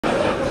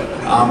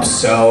I'm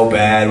so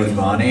bad with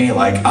money.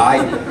 Like,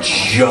 I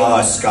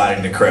just got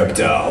into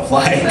crypto.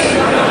 Like,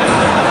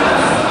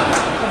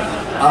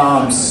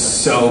 I'm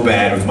so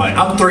bad with money.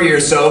 I'm 3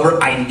 years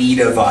sober. I need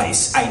a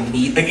vice. I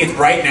need, like,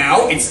 right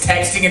now, it's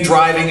texting and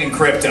driving and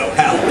crypto.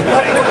 Help.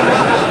 Like,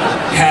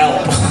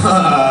 help.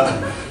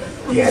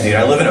 Yeah, dude,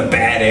 I live in a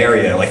bad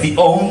area. Like, the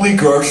only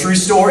grocery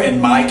store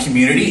in my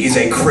community is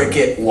a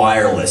Cricket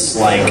Wireless.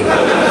 Like,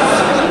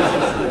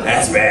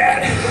 that's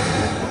bad.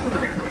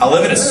 I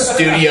live in a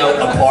studio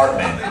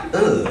apartment.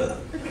 Ugh.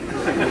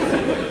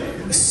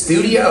 A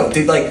studio?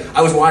 Dude, like,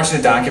 I was watching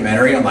a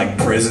documentary on, like,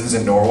 prisons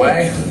in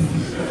Norway.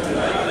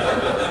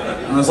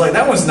 And I was like,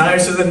 that was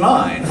nicer than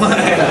mine.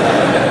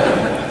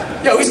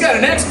 Yo, he's got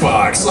an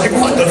Xbox. Like,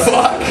 what the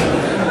fuck?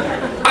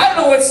 I don't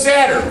know what's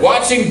sadder,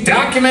 watching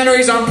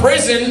documentaries on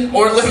prison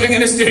or living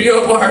in a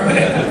studio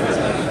apartment.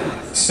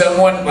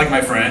 Someone, like my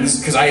friends,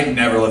 because I had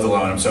never lived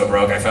alone, I'm so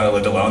broke, I finally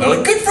lived alone. They're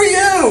like, good for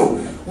you!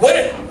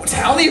 What?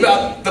 Tell me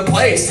about the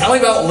place. Tell me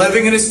about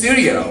living in a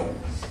studio.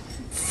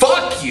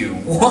 Fuck you.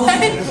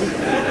 What?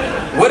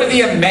 What are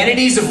the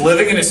amenities of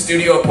living in a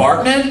studio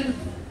apartment?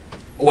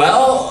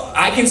 Well,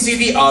 I can see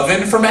the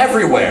oven from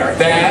everywhere.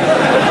 That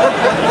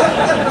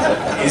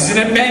is an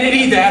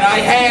amenity that I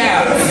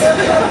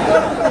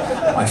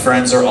have. My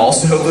friends are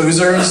also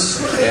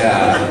losers.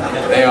 Yeah,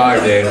 they are,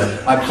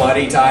 dude. My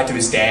buddy talked to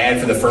his dad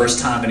for the first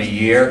time in a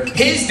year.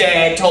 His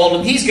dad told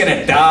him he's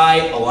gonna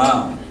die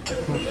alone.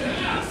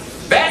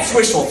 That's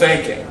wishful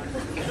thinking.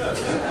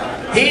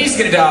 He's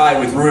gonna die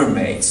with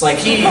roommates. Like,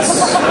 he's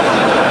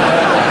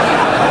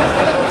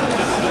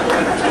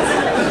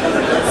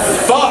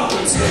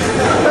fucked.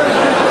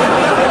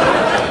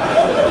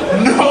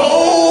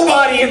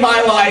 Nobody in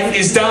my life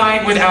is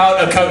dying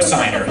without a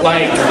cosigner.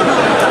 Like,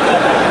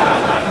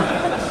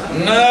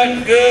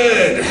 not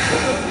good.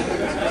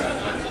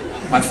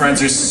 My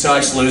friends are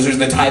such losers,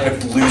 the type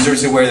of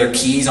losers who wear their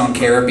keys on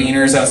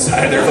carabiners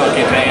outside of their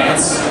fucking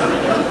pants.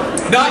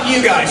 Not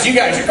you guys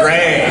are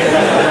great.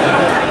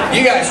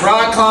 You guys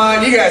rock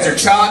climb, you guys are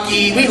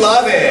chalky, we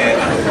love it.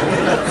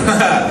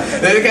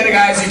 They're the kind of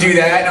guys who do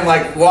that, and I'm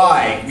like,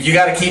 why? You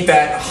gotta keep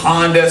that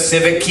Honda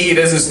Civic key, it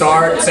doesn't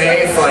start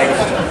safe, like,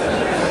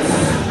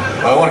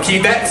 I wanna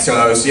keep that,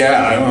 so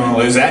yeah, I don't wanna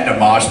lose that in a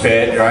mosh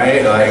pit,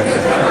 right? Like,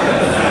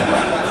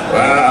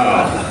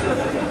 wow.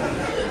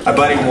 My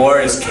buddy wore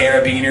his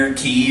carabiner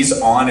keys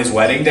on his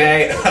wedding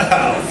day.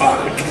 Oh, fuck.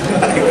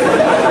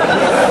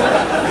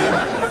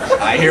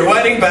 I hear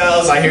wedding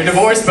bells, I hear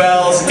divorce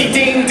bells, ding,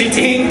 ding,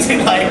 ding,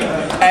 ding, like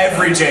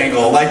every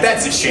jingle. Like,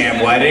 that's a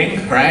sham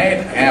wedding,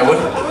 right? Yeah,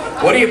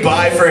 what do you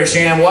buy for a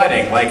sham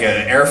wedding? Like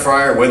an air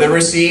fryer with a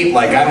receipt?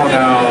 Like, I don't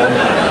know.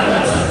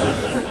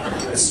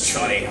 It's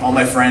funny. All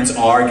my friends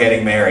are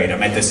getting married.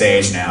 I'm at this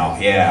age now,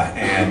 yeah.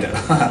 And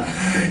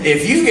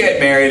if you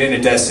get married in a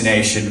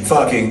destination,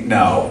 fucking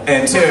no.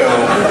 And two,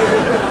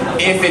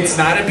 if it's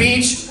not a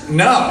beach,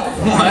 no.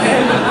 What?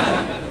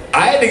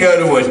 I had to go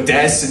to a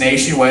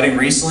destination wedding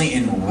recently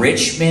in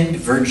Richmond,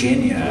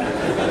 Virginia.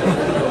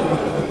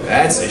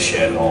 That's a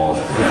shithole.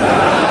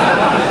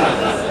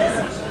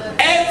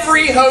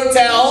 Every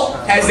hotel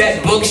has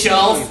that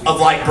bookshelf of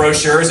like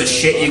brochures of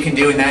shit you can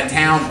do in that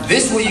town.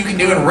 This is what you can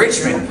do in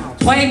Richmond.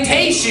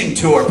 Plantation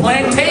tour,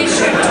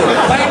 plantation tour,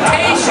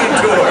 plantation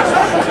tour.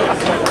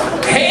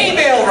 Hay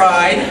bale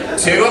ride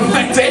to a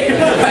plantation.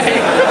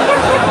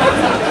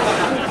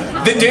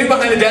 The dude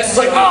behind the desk is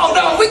like, oh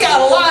no, we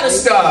got a lot of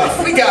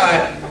stuff. We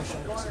got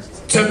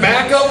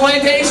tobacco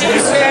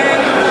plantations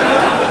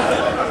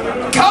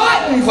and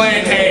cotton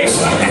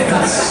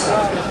plantations.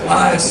 A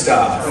lot of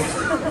stuff.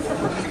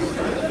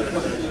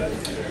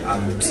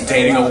 I'm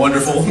dating a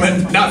wonderful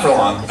woman. Not for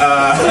long.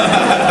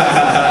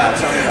 I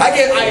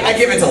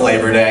give it to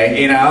Labor Day,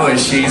 you know, and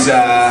she's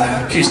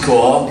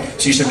cool.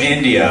 She's from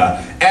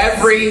India.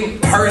 Every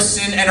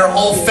person and her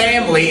whole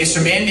family is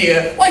from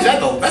India. Why is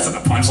that that's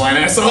not the punchline,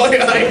 asshole. Like,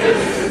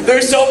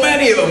 there's so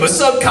many of them, a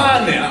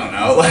subcontinent, I don't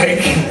know,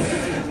 like,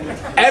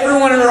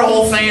 everyone in her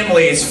whole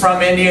family is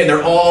from India and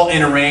they're all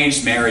in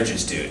arranged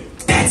marriages, dude.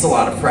 That's a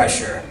lot of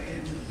pressure.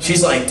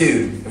 She's like,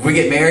 dude, if we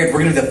get married,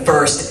 we're gonna be the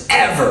first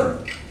ever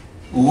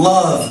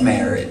love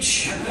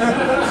marriage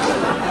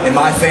in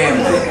my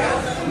family.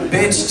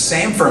 Bitch,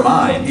 same for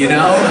mine, you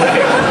know?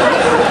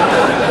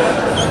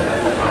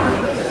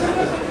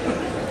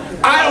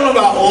 I don't know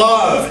about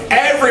love.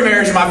 Every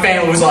marriage in my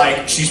family was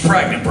like, she's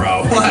pregnant,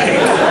 bro. Like,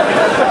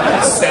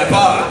 step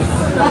up.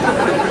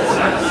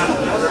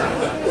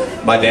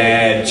 My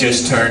dad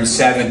just turned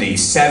 70.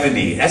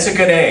 70, that's a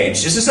good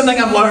age. This is something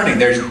I'm learning.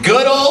 There's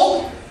good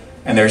old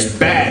and there's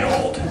bad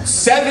old.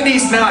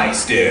 70's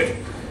nice, dude.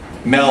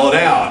 Mellowed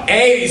out.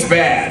 80's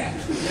bad.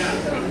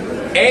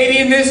 80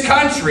 in this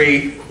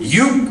country,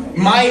 you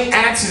might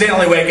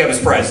accidentally wake up as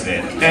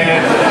president.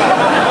 And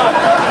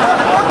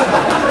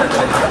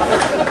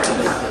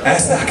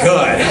that's not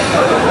good.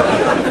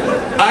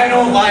 I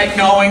don't like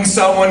knowing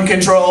someone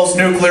controls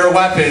nuclear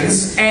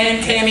weapons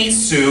and can eat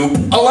soup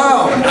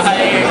alone.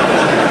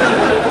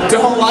 I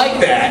don't like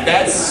that.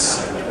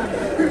 That's...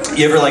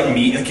 You ever like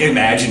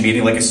imagine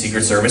meeting like a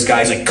Secret Service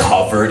guy who's like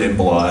covered in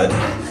blood?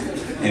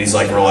 And he's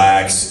like,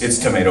 relax, it's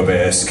tomato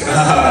bisque.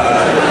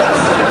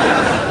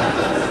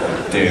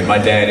 Dude, my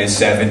dad is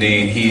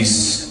 70.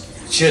 He's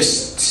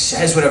just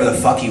says whatever the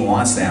fuck he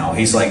wants now.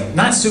 He's like,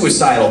 not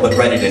suicidal, but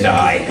ready to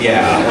die.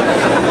 Yeah.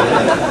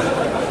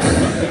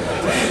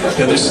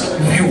 So there's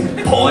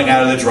you pulling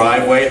out of the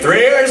driveway, 3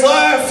 years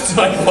left!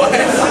 Like, what?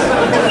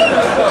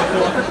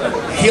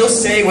 He'll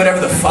say whatever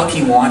the fuck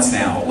he wants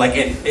now, like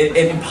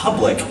in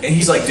public. And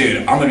he's like,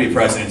 dude, I'm gonna be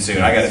president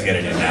soon. I gotta get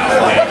it in now.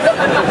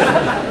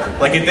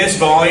 Like at this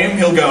volume,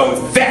 he'll go,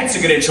 that's a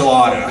good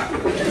enchilada.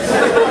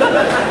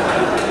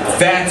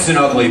 That's an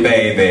ugly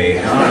baby.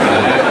 All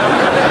right.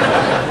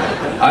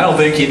 I don't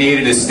think you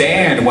needed to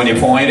stand when you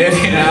pointed,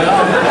 you know?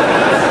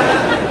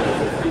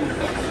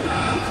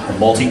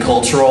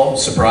 Multicultural,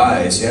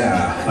 surprise,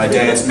 yeah. My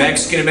dad's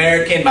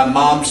Mexican-American, my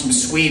mom's from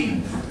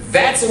Sweden.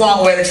 That's a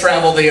long way to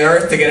travel the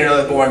earth to get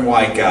another boring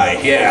white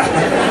guy, yeah.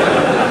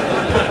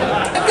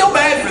 I feel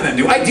bad for them,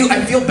 dude. I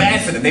feel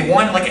bad for them. They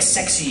wanted like a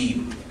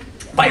sexy,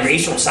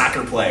 biracial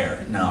soccer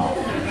player. No.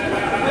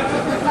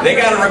 They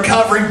got a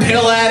recovering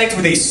pill addict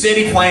with a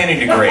city planning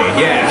degree,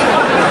 yeah.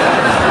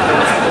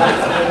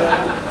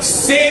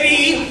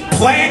 City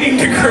planning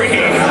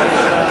degree.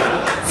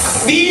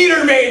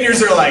 Theater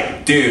majors are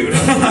like, dude.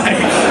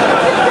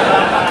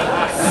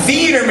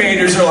 Theater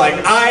majors are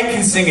like, I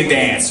can sing and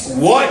dance.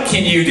 What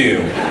can you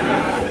do?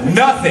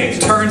 Nothing.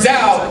 Turns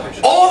out,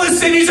 all the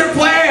cities are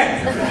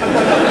planned.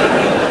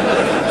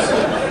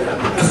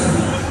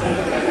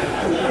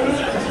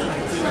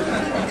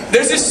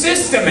 There's a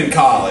system in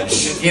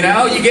college, you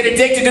know? You get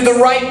addicted to the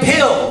right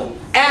pill,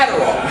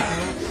 Adderall.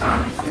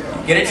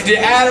 Get addicted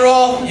to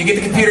Adderall, you get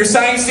the computer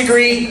science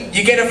degree,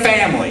 you get a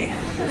family.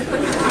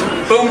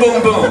 Boom,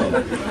 boom, boom.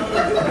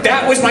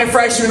 That was my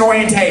freshman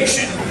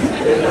orientation.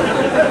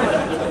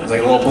 It was like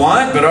a little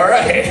blunt, but all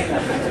right.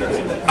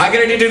 I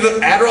gotta do the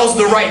Adderall's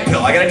the right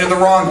pill. I gotta do the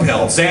wrong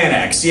pill.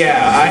 Xanax,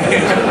 yeah.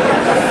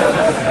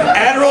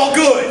 Adderall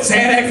good,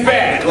 Xanax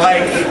bad.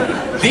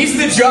 Like, these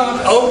are the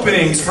job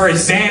openings for a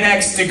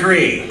Xanax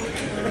degree.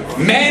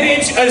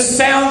 Manage a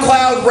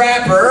SoundCloud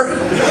rapper.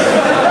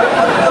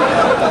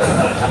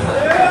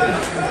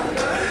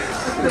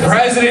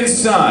 President's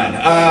son.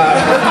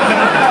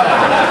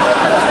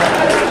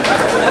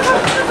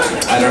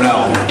 I don't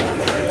know.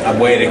 I'm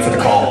waiting for the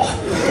call.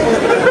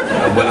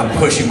 I'm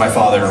pushing my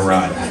father to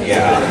run.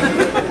 Yeah.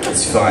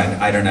 It's fun.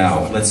 I don't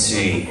know. Let's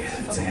see.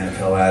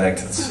 Xanapill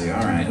addict. Let's see.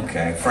 All right.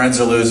 Okay. Friends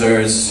are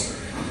losers.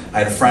 I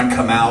had a friend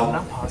come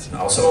out,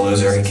 also a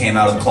loser. He came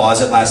out of the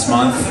closet last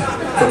month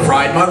for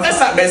Pride Month.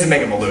 That doesn't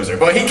make him a loser,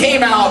 but he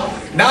came out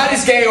not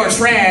as gay or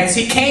trans.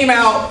 He came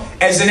out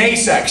as an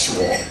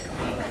asexual.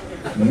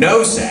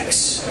 No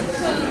sex.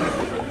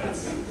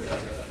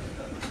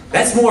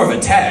 That's more of a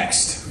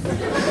text.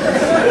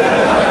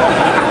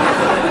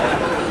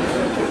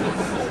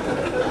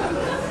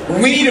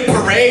 We need a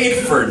parade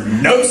for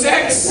no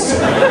sex?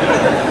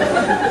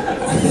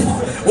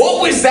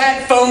 What was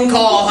that phone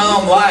call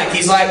home like?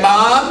 He's like,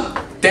 Mom,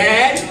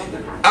 Dad,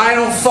 I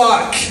don't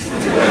fuck.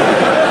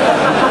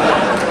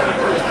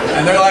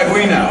 And they're like,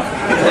 we know.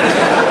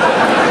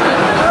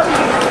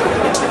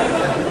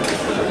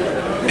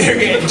 They're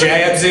getting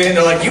jabs in.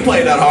 They're like, you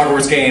played that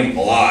Hogwarts game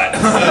a lot.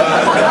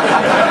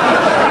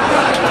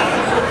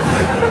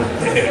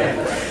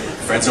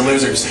 Friends are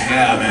losers.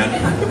 Yeah,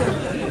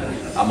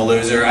 man. I'm a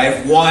loser. I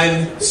have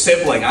one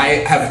sibling.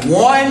 I have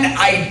one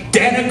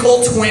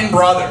identical twin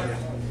brother.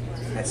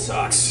 That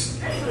sucks.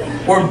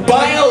 We're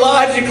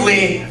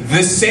biologically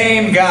the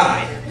same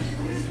guy.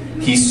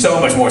 He's so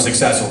much more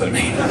successful than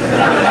me.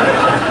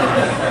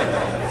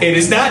 It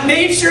is not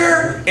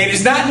nature, it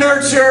is not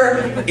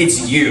nurture,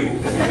 it's you.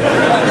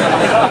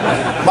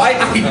 My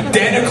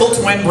identical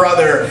twin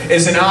brother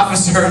is an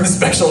officer of the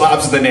Special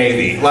Ops of the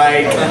Navy.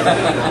 Like,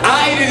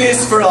 I do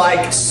this for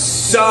like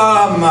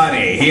some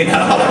money, you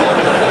know?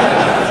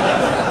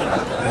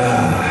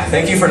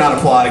 Thank you for not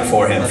applauding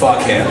for him.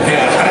 Fuck him.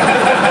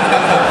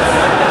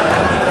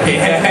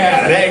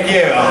 Yeah, thank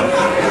you.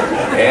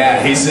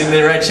 Yeah, he's in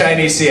the Red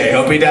Chinese Sea. I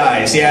hope he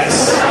dies.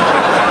 Yes.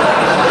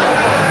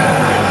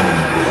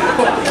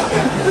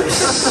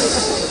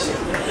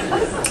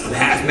 I'm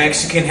half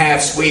Mexican,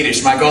 half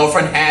Swedish. My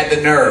girlfriend had the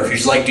nerve.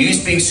 She's like, do you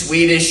speak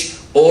Swedish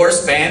or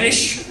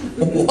Spanish?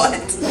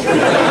 What?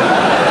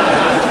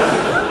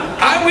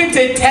 I went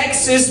to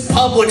Texas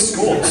public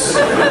schools.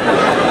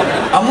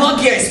 I'm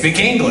lucky I speak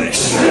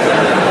English.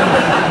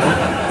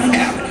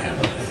 Yeah.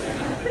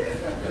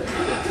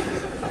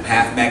 I'm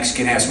half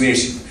Mexican, half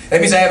Swedish. That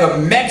means I have a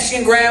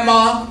Mexican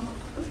grandma.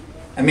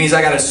 That means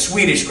I got a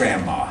Swedish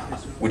grandma.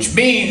 Which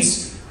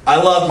means I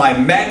love my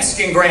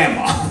Mexican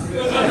grandma.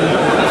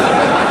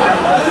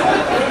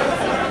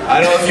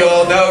 I don't know if you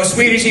all know,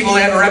 Swedish people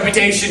have a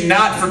reputation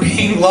not for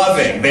being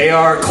loving. They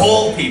are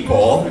cold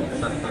people.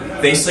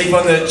 They sleep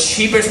on the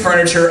cheapest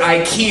furniture,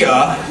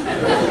 IKEA,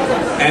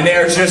 and they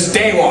are just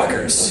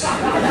daywalkers.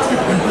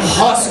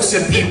 Husks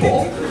of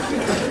people.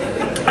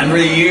 And for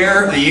the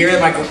year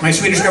that my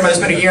Swedish grandmother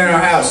spent a year in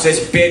our house, this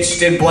bitch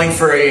didn't blink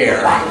for a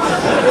year.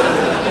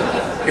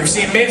 You ever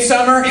seen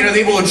Midsummer? You know, the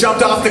people who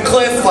jumped off the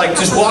cliff, like,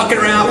 just walking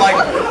around like...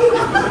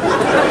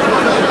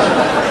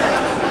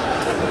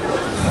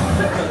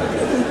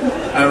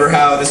 I remember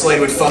how this lady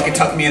would fucking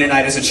tuck me in at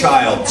night as a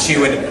child. She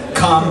would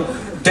come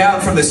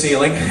down from the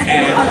ceiling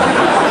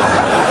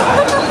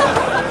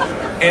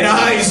and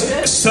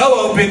eyes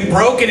so open,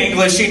 broken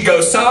English, she'd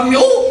go,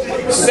 "Samuel,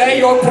 say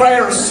your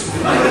prayers."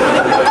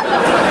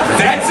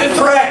 That's a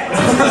threat.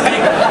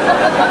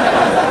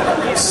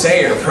 Like,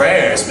 say your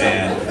prayers,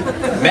 man.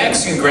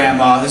 Mexican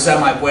grandma, this is how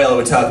my abuela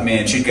would tuck me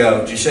in. She'd go,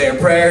 "Did you say your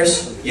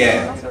prayers?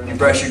 Yeah. You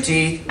brush your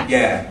teeth?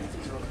 Yeah.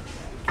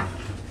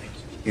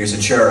 Here's a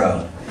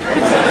churro."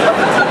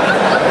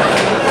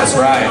 That's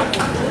right.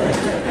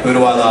 Who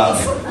do I love?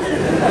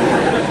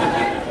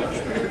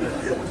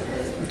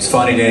 It's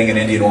funny dating an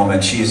Indian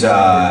woman. She's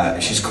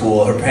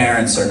cool. Her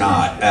parents are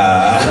not.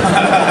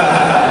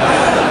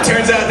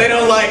 Turns out they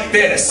don't like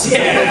this.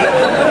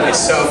 Yeah, it's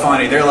so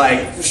funny. They're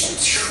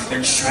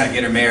just trying to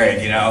get her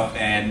married, you know.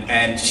 And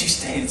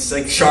it's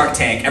like Shark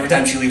Tank. Every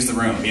time she leaves the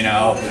room, you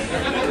know.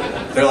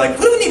 They're like,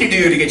 "What do we need to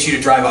do to get you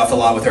to drive off the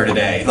lot with her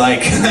today?"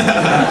 Like.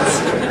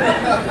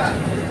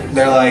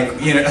 They're like,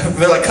 you know,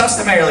 they're like,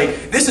 customarily,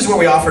 this is where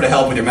we offer to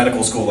help with your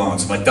medical school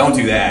loans. I'm like, don't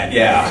do that,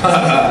 yeah.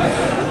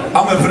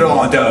 I'm gonna put it all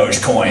on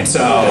Dogecoin, so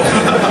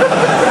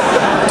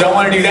don't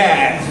want to do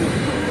that.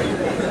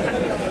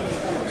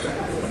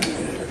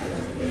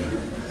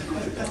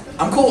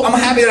 I'm cool. I'm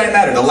happy that I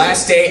met her. The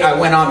last date I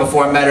went on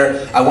before I met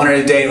her, I went on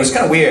a date. It was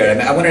kind of weird.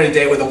 I went on a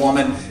date with a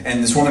woman,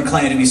 and this woman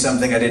claimed to be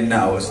something I didn't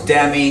know. It was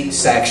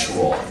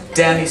demisexual.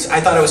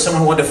 I thought it was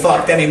someone who wanted to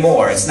fuck Demi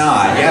Moore. It's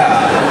not.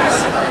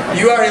 Yeah.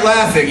 You already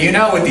laughing. You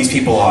know what these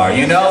people are.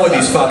 You know what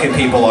these fucking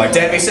people are.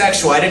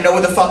 Demisexual. I didn't know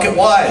what the fuck it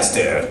was,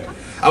 dude.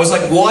 I was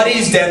like, what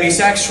is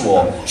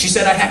demisexual? She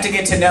said, I have to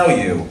get to know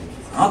you.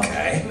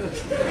 Okay.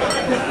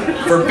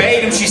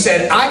 Verbatim, she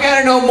said, I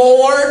gotta know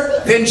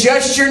more than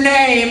just your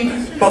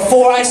name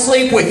before I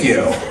sleep with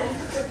you.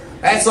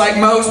 That's like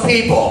most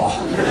people.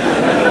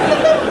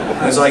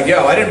 I was like,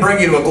 yo, I didn't bring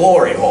you to a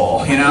glory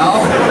hole, you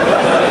know?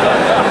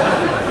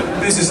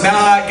 This is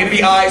not gonna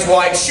be eyes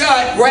wide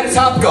shut. We're at a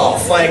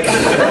Topgolf. Like,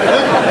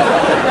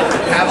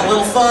 have a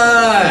little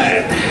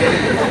fun.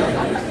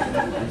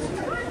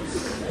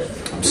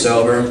 I'm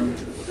sober.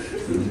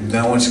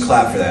 No one should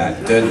clap for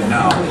that.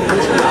 No.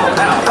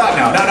 Fuck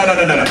no.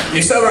 No.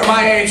 You sober at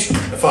my age? I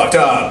fucked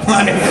up.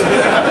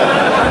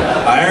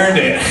 I earned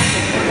it.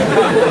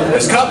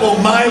 There's a couple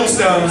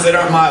milestones that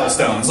aren't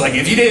milestones. Like,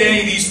 if you did any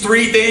of these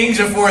 3 things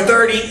before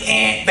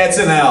 30, that's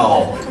an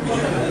L.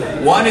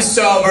 1 is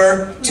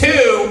sober.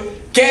 2,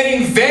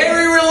 getting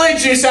very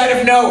religious out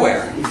of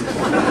nowhere.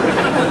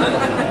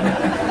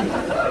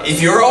 If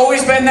you've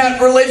always been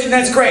that religion,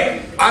 that's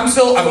great.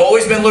 I've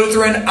always been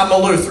Lutheran, I'm a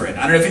Lutheran.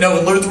 I don't know if you know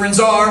what Lutherans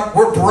are.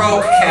 We're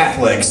broke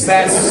Catholics.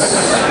 That's...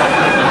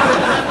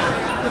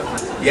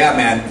 Yeah,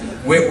 man.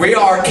 We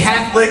are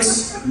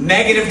Catholics,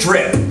 negative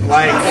drip.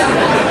 Like...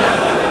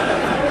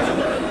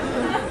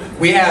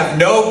 We have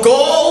no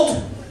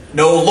gold,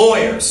 no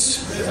lawyers.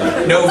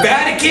 No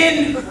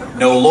Vatican,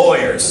 no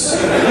lawyers.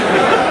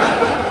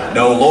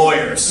 No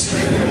lawyers.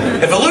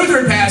 If a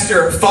Lutheran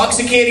pastor fucks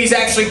a kid, he's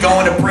actually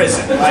going to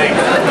prison. Like...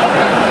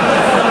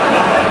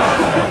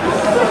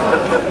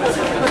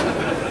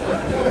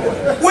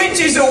 Which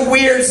is a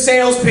weird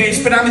sales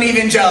pitch, but I'm an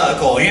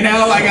evangelical, you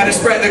know? I gotta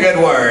spread the good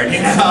word,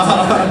 you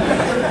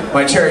know?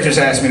 My church has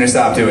asked me to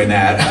stop doing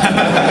that.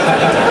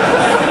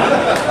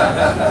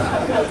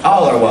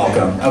 All are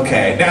welcome.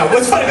 Okay, now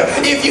what's funny though,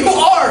 if you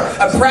are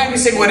a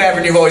practicing whatever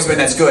and you've always been,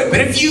 that's good. But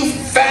if you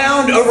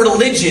found a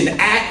religion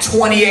at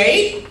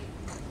 28,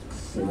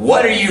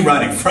 what are you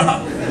running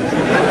from?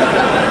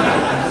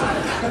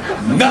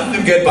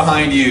 Nothing good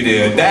behind you,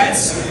 dude.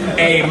 That's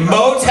a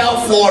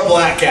motel floor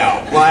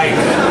blackout. Like,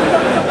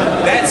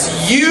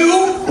 that's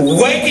you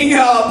waking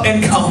up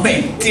and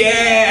going,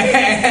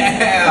 damn,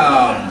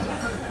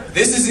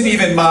 this isn't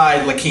even my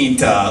La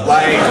Quinta.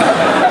 Like,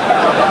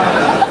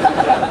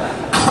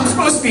 I'm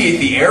supposed to be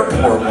at the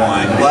airport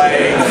one.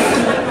 Like,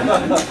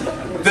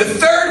 the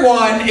 3rd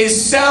one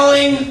is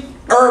selling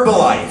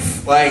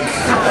Herbalife. Like,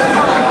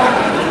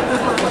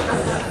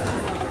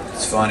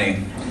 it's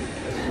funny.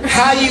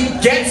 How you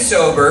get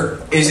sober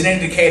is an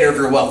indicator of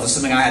your wealth. It's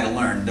something I had to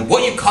learn.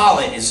 What you call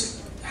it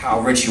is how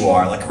rich you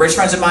are. Like, rich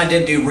friends of mine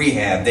didn't do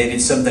rehab. They did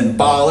something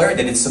baller.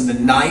 They did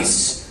something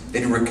nice.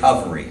 They did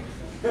recovery.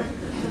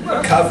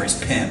 Recovery's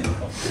pimp.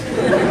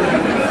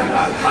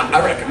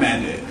 I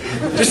recommend it.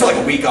 Just for like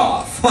a week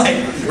off.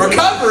 Like,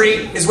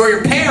 recovery is where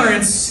your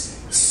parents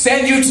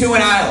send you to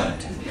an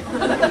island.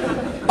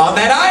 On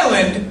that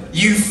island,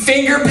 you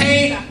finger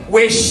paint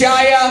with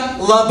Shia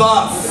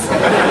LaBeouf.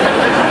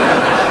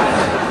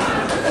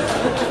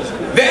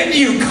 Then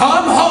you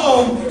come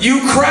home,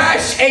 you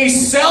crash a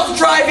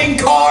self-driving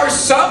car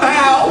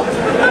somehow,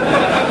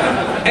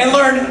 and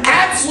learn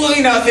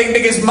absolutely nothing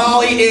because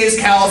Molly is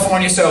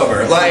California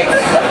sober. Like,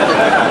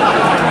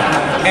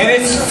 and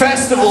it's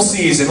festival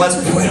season. Let's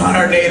put on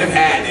our native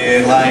hat,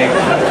 dude. Like,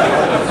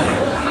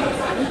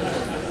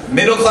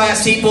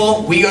 Middle-class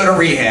people, we go to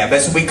rehab.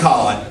 That's what we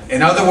call it.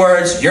 In other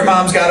words, your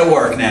mom's got to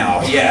work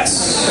now.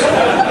 Yes.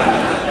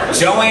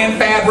 Joanne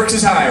Fabrics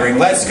is hiring.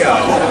 Let's go.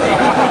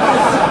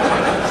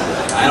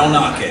 I don't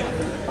knock it.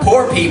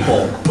 Poor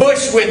people,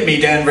 push with me,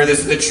 Denver. This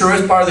is the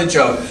truest part of the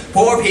joke.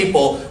 Poor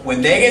people,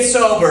 when they get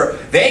sober,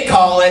 they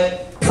call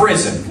it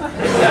prison. I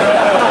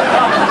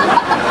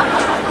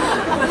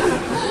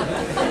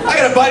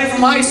got a buddy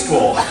from high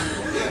school.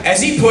 As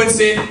he puts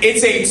it,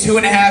 it's a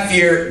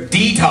 2.5-year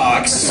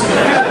detox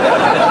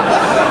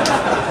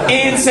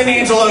in San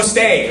Angelo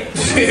State.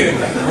 Dude,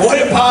 what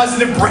a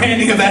positive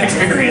branding of that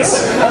experience.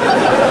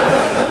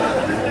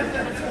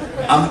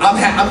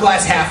 I'm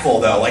glass half full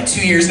though. Like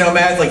 2 years no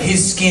meth, like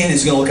his skin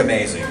is gonna look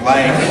amazing.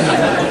 Like,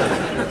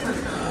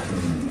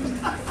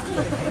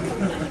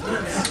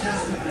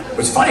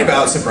 what's funny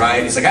about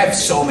sobriety is like I have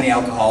so many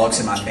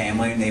alcoholics in my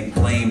family and they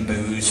blame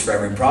booze for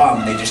every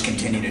problem. They just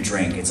continue to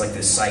drink. It's like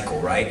this cycle,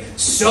 right?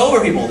 Sober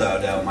people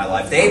though in my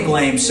life, they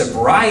blame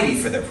sobriety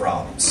for their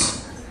problems.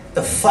 What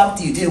the fuck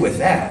do you do with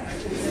that?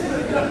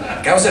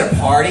 Like I was at a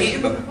party,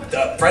 and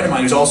a friend of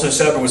mine who's also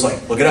sober was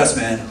like, "Look at us,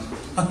 man."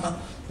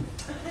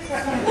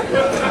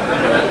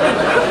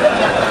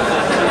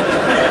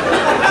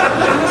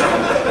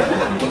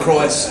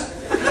 LaCroix. I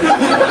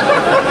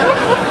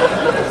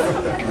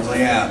was like,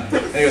 yeah.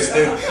 And he goes,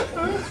 dude,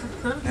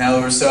 now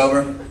that we're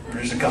sober,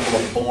 we're just a couple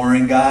of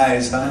boring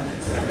guys, huh?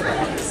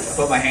 I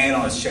put my hand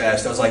on his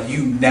chest. I was like,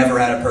 you never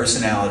had a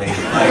personality.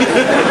 Like,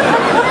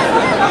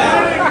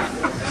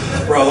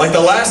 bro, like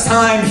the last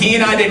time he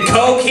and I did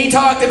coke, he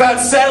talked about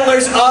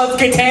Settlers of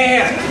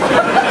Catan.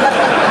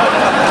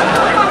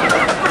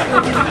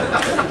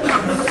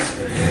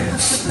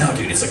 No,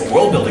 dude, it's like a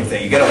world building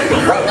thing. You gotta like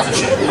build roads and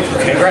shit.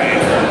 Okay,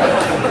 great.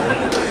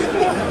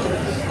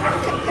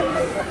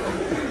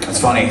 It's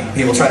funny.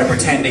 People try to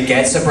pretend to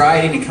get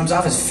sobriety and it comes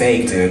off as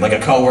fake, dude. Like a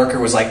coworker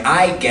was like,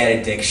 I get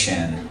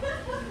addiction.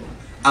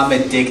 I'm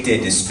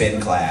addicted to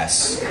spin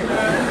class.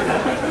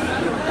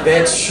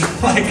 Bitch,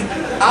 like,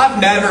 I've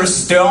never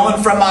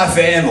stolen from my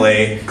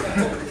family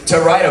to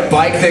ride a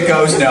bike that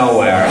goes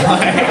nowhere.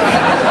 Like,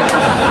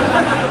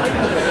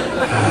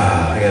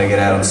 I gotta get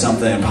out on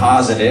something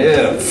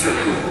positive.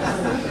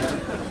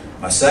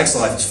 My sex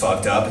life is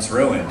fucked up. It's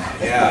ruined.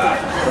 Yeah.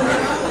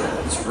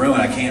 It's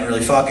ruined. I can't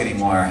really fuck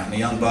anymore. I'm a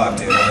young buck,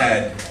 dude. I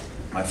had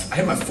my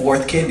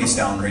 4th kidney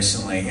stone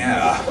recently.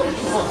 Yeah.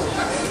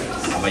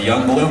 I'm a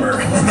young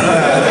bloomer.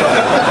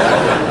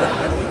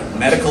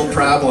 Medical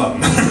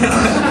problem.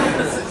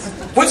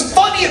 What's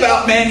funny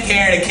about men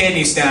carrying a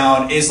kidney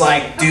stone is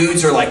like,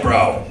 dudes are like,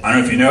 bro, I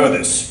don't know if you know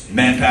this,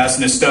 men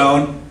passing a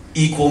stone,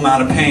 equal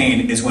amount of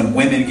pain is when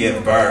women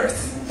give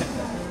birth.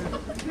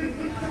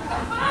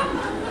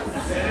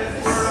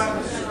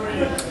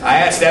 I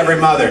asked every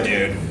mother,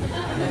 dude.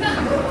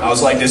 I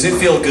was like, does it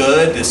feel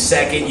good the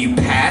second you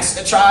pass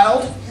a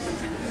child?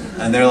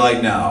 And they're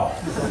like, no.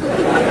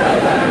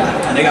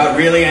 And they got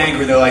really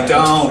angry. They're like,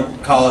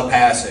 don't call it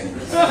passing.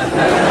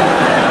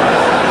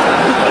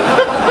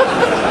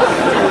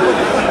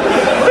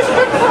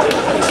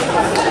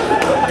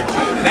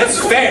 And that's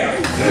fair.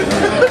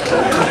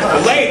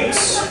 But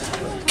ladies,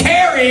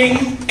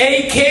 carrying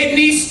a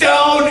kidney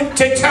stone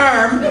to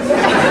term,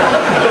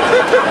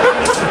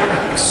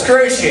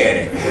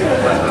 excruciating.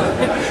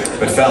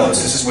 But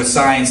fellas, this is what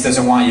science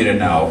doesn't want you to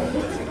know.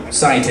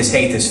 Scientists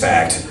hate this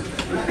fact.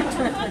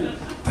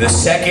 The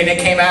second it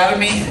came out of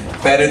me,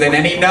 better than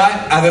any nut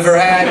I've ever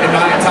had in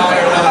my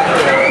entire life.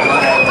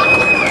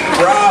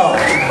 Bro,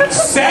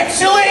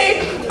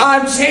 sexually,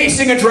 I'm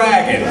chasing a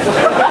dragon.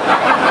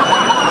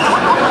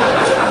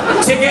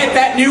 To get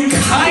that new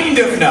kind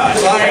of nut.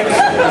 Like,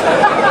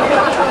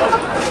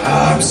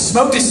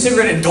 smoked a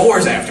cigarette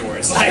indoors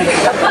afterwards. Like,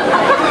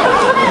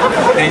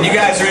 and you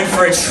guys are in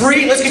for a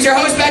treat. Let's get your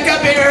host back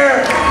up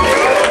here.